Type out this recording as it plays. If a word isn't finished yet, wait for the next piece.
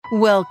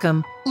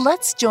Welcome.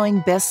 Let's join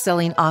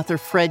best-selling author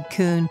Fred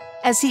Kuhn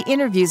as he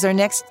interviews our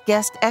next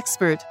guest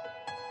expert.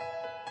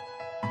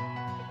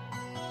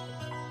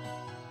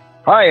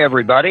 Hi,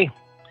 everybody.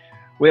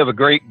 We have a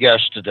great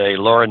guest today,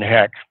 Lauren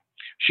Heck.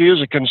 She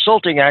is a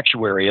consulting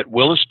actuary at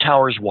Willis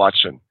Towers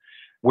Watson,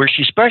 where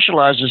she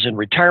specializes in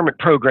retirement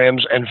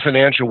programs and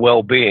financial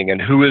well-being,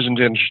 and who isn't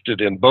interested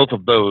in both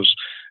of those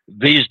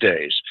these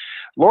days?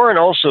 Lauren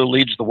also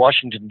leads the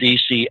Washington,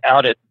 D.C.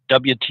 Audit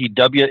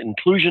WTW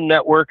Inclusion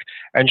Network,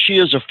 and she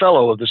is a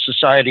fellow of the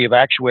Society of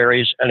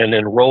Actuaries and an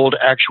enrolled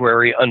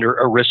actuary under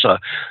ERISA.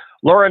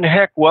 Lauren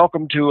Heck,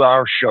 welcome to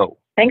our show.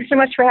 Thanks so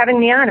much for having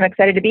me on. I'm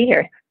excited to be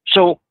here.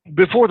 So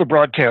before the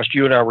broadcast,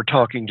 you and I were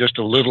talking just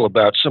a little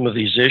about some of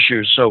these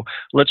issues. So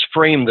let's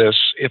frame this,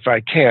 if I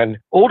can.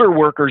 Older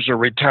workers are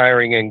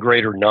retiring in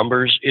greater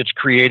numbers. It's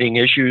creating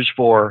issues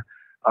for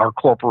our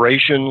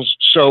corporations.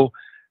 So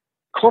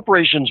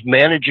corporations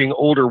managing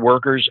older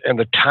workers and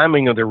the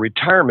timing of their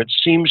retirement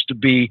seems to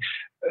be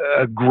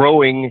a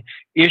growing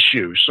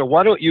issue. So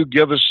why don't you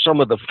give us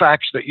some of the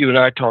facts that you and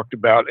I talked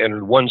about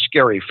and one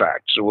scary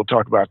fact? So we'll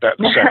talk about that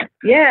in a second.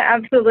 Yeah,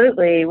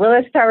 absolutely.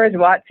 Willis Towers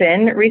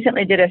Watson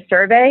recently did a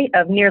survey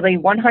of nearly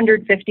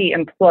 150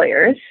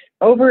 employers.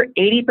 Over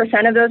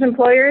 80% of those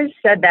employers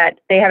said that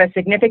they have a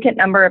significant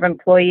number of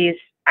employees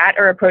at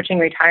or approaching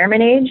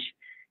retirement age,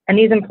 and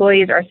these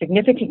employees are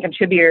significant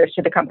contributors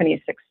to the company's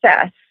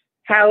success.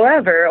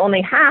 However,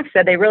 only half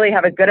said they really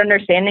have a good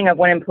understanding of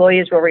when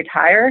employees will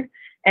retire,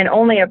 and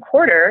only a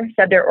quarter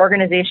said their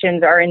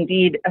organizations are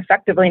indeed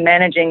effectively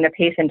managing the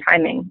pace and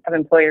timing of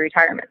employee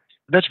retirement.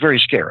 That's very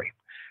scary.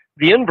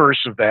 The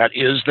inverse of that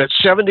is that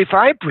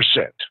 75%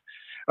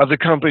 of the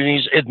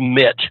companies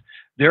admit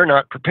they're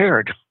not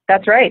prepared.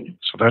 That's right.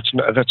 So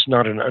that's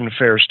not an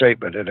unfair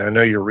statement, and I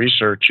know your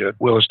research at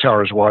Willis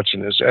Towers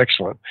Watson is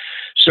excellent.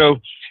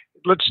 So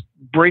let's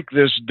break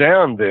this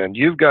down then.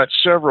 You've got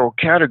several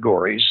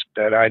categories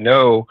that I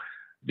know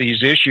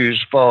these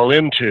issues fall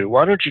into.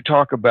 Why don't you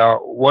talk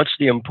about what's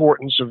the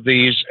importance of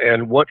these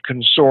and what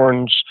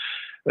concerns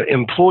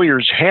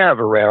employers have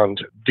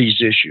around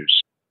these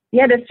issues?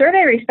 Yeah, the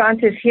survey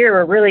responses here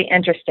are really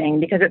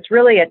interesting because it's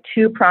really a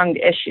two-pronged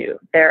issue.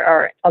 There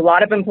are a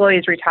lot of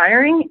employees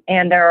retiring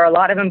and there are a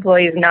lot of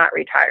employees not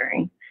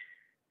retiring.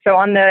 So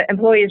on the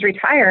employees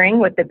retiring,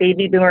 with the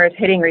baby boomers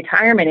hitting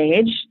retirement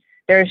age,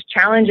 there's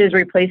challenges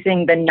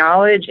replacing the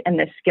knowledge and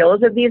the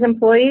skills of these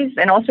employees,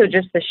 and also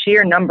just the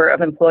sheer number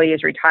of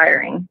employees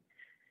retiring.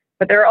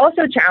 But there are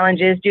also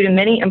challenges due to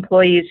many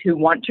employees who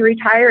want to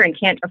retire and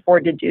can't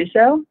afford to do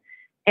so.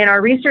 And our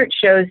research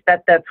shows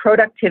that the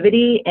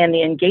productivity and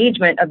the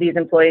engagement of these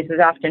employees is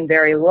often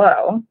very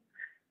low.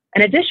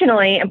 And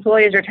additionally,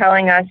 employees are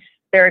telling us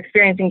they're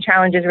experiencing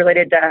challenges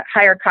related to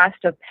higher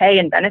cost of pay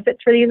and benefits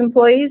for these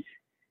employees,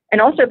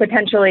 and also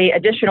potentially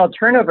additional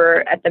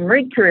turnover at the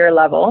mid-career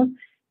level,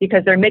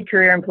 because their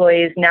mid-career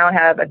employees now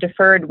have a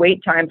deferred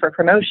wait time for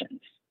promotions.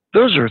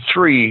 Those are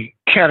three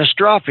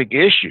catastrophic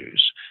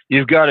issues.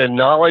 You've got a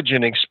knowledge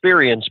and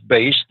experience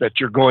base that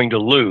you're going to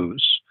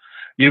lose.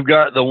 You've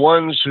got the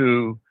ones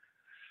who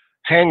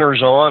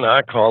hangers on,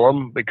 I call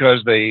them,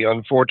 because they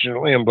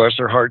unfortunately, and bless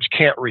their hearts,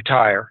 can't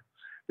retire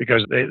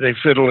because they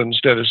fiddle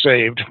instead of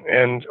saved,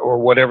 and or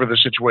whatever the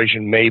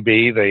situation may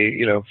be,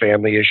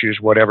 family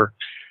issues, whatever.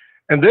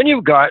 And then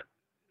you've got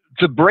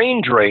the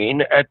brain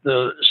drain at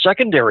the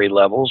secondary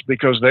levels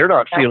because they're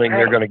not feeling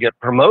they're going to get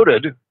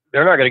promoted.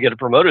 They're not going to get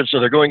promoted, so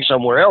they're going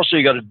somewhere else. So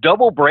you got a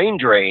double brain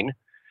drain,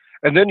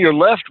 and then you're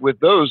left with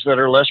those that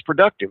are less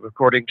productive,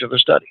 according to the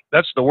study.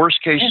 That's the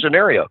worst case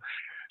scenario.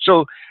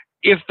 So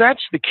if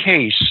that's the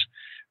case,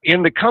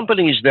 in the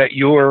companies that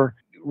you're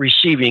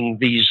receiving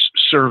these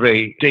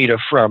survey data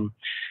from,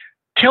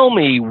 tell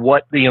me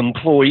what the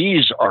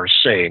employees are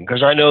saying,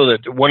 because I know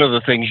that one of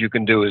the things you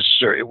can do is,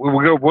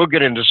 we'll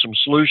get into some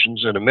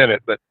solutions in a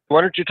minute, but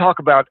why don't you talk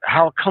about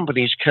how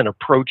companies can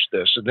approach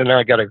this? And then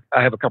I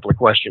have a couple of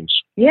questions.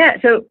 Yeah,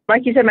 so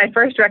like you said, my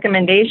first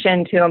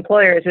recommendation to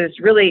employers is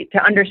really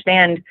to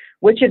understand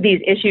which of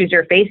these issues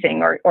you're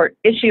facing, or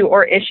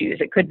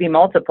issues. It could be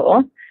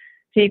multiple.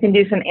 So you can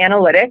do some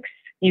analytics.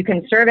 You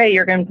can survey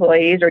your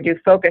employees or do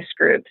focus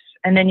groups,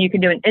 and then you can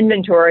do an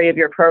inventory of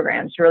your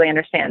programs to really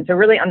understand. So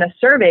really on the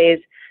surveys,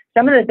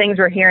 some of the things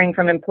we're hearing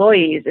from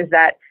employees is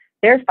that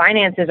their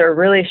finances are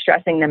really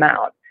stressing them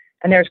out.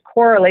 And there's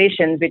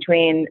correlations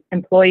between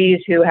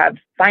employees who have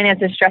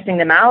finances stressing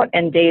them out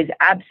and days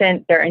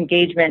absent, their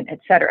engagement, et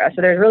cetera.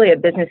 So there's really a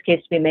business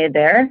case to be made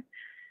there.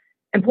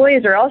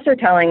 Employees are also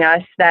telling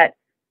us that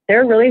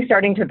they're really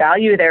starting to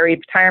value their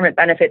retirement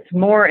benefits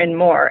more and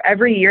more.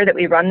 Every year that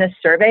we run this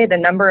survey, the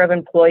number of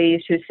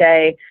employees who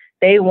say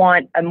they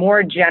want a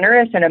more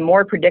generous and a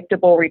more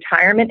predictable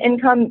retirement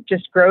income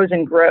just grows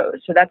and grows.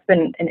 So that's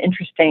been an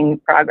interesting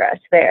progress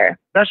there.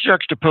 That's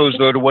juxtaposed,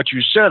 though, to what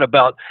you said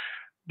about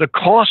the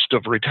cost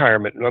of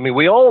retirement. I mean,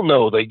 we all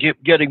know they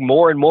get getting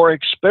more and more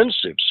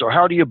expensive. So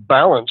how do you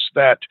balance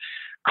that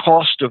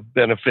cost of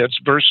benefits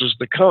versus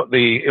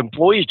the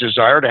employee's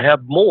desire to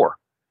have more,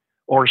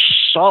 or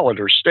solid,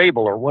 or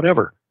stable, or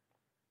whatever?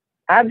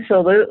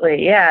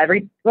 Absolutely. Yeah.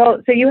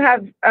 Well, so you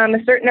have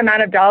a certain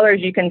amount of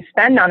dollars you can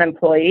spend on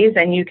employees,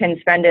 and you can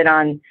spend it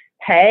on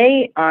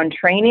pay, on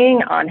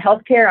training, on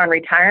healthcare, on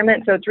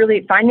retirement. So it's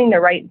really finding the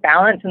right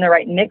balance and the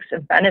right mix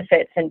of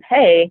benefits and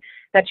pay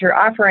that you're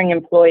offering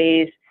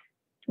employees,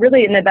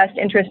 really in the best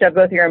interest of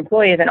both your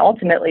employees and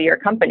ultimately your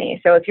company.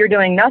 So if you're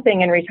doing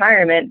nothing in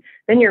retirement,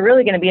 then you're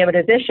really going to be in a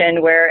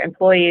position where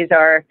employees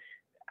are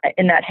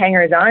in that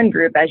hangers-on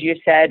group, as you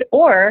said,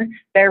 or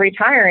they're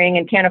retiring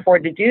and can't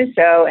afford to do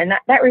so, and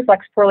that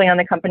reflects poorly on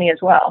the company as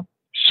well.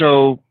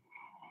 So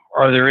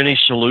are there any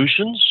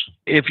solutions?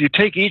 If you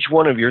take each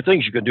one of your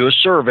things, you can do a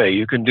survey,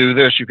 you can do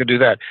this, you can do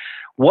that.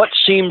 What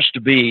seems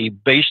to be,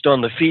 based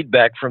on the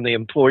feedback from the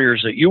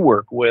employers that you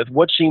work with,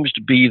 what seems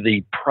to be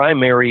the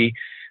primary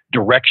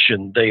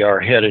direction they are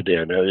headed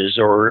in?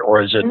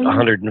 Or is it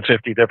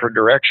 150 different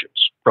directions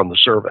from the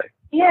survey?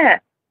 Yeah.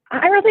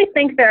 I really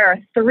think there are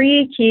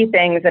three key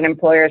things that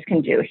employers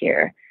can do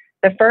here.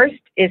 The first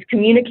is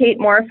communicate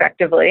more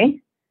effectively.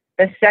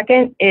 The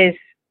second is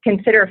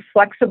consider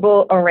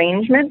flexible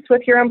arrangements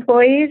with your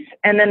employees.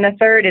 And then the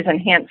third is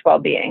enhance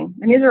well-being.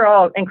 And these are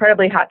all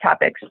incredibly hot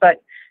topics,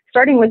 but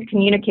starting with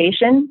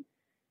communication,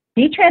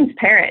 be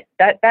transparent.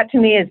 That to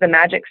me is the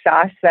magic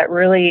sauce that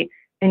really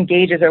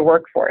engages our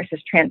workforce,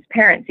 is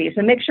transparency.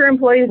 So make sure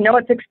employees know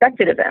what's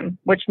expected of them,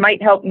 which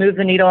might help move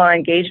the needle on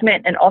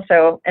engagement and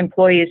also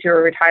employees who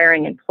are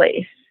retiring in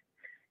place.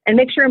 And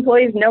make sure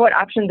employees know what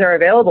options are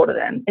available to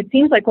them. It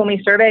seems like when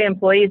we survey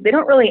employees, they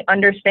don't really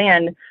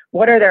understand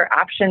what are their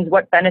options,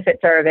 what benefits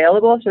are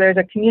available. So there's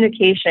a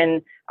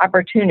communication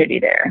opportunity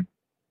there.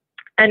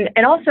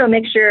 And also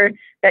make sure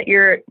that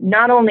you're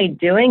not only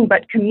doing,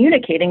 but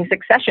communicating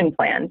succession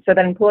plans so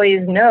that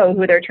employees know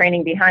who they're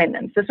training behind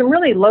them. So some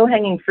really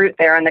low-hanging fruit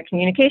there on the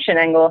communication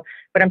angle,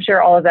 but I'm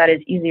sure all of that is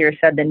easier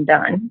said than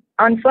done.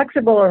 On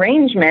flexible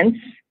arrangements,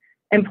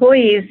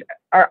 employees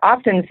are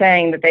often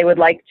saying that they would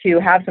like to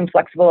have some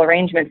flexible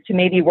arrangements to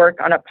maybe work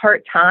on a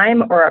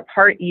part-time or a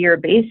part-year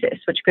basis,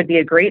 which could be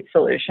a great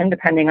solution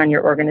depending on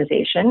your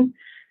organization.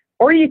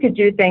 Or you could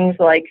do things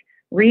like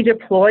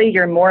redeploy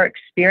your more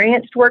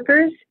experienced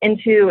workers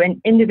into an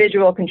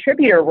individual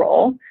contributor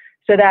role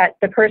so that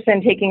the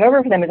person taking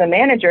over for them as a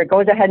manager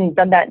goes ahead and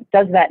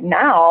does that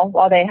now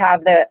while they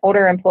have the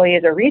older employee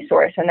as a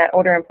resource, and that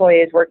older employee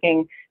is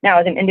working now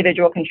as an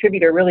individual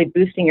contributor, really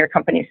boosting your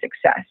company's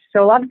success.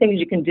 So a lot of things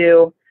you can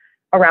do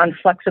around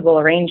flexible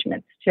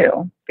arrangements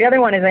too. The other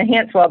one is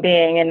enhance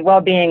well-being, and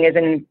well-being is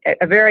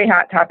a very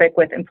hot topic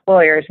with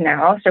employers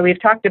now. So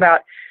we've talked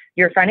about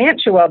your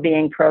financial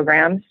well-being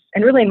programs.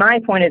 And really my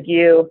point of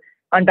view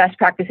on best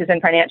practices in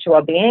financial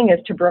well-being is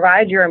to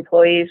provide your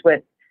employees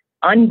with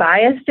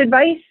unbiased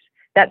advice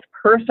that's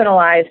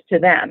personalized to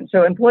them.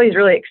 So employees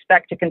really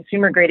expect a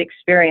consumer-grade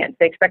experience.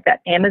 They expect that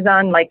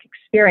Amazon-like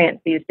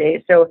experience these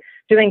days. So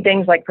doing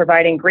things like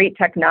providing great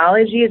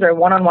technologies or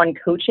one-on-one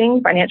coaching,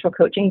 financial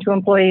coaching to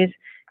employees,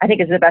 I think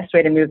is the best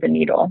way to move the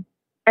needle.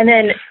 And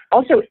then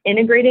also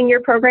integrating your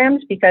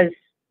programs, because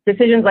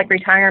decisions like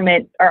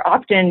retirement are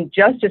often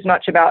just as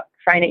much about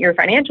your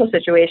financial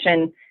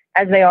situation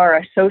as they are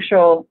a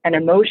social and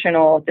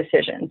emotional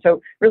decision.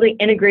 So really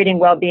integrating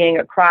well-being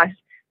across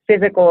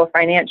physical,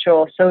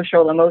 financial,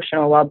 social,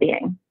 emotional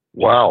well-being.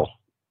 Wow.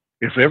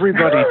 If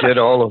everybody did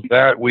all of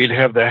that, we'd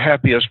have the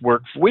happiest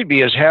we'd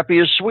be as happy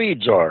as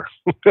Swedes are.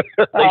 They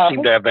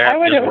seem to have the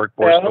happiest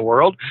workforce in the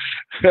world.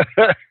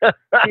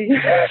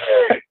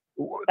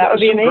 That would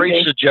be amazing.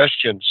 Great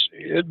suggestions.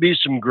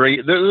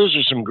 Those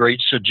are some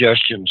great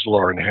suggestions,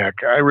 Lauren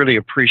Heck. I really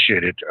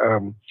appreciate it.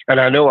 And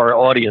I know our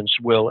audience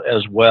will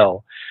as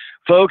well.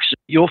 Folks,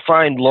 you'll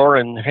find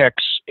Lauren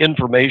Heck's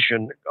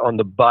information on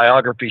the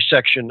biography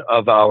section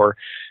of our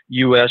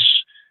U.S.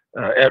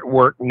 at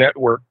Work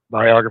Network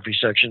biography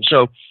section.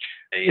 So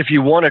if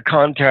you want to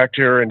contact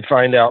her and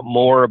find out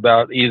more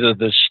about either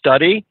the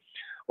study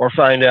or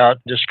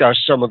discuss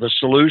some of the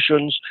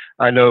solutions,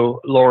 I know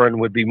Lauren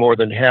would be more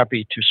than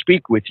happy to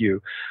speak with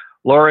you.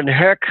 Lauren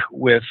Heck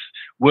with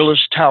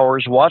Willis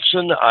Towers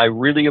Watson, I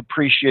really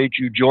appreciate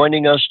you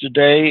joining us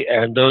today.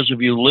 And those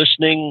of you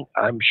listening,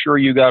 I'm sure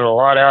you got a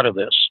lot out of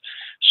this.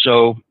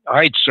 So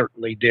I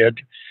certainly did.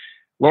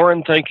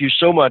 Lauren, thank you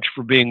so much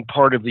for being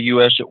part of the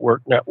U.S. at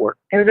Work Network.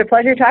 It was a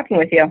pleasure talking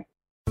with you.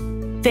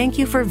 Thank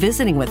you for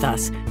visiting with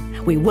us.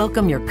 We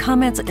welcome your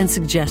comments and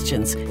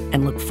suggestions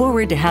and look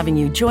forward to having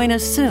you join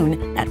us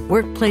soon at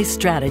Workplace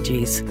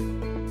Strategies.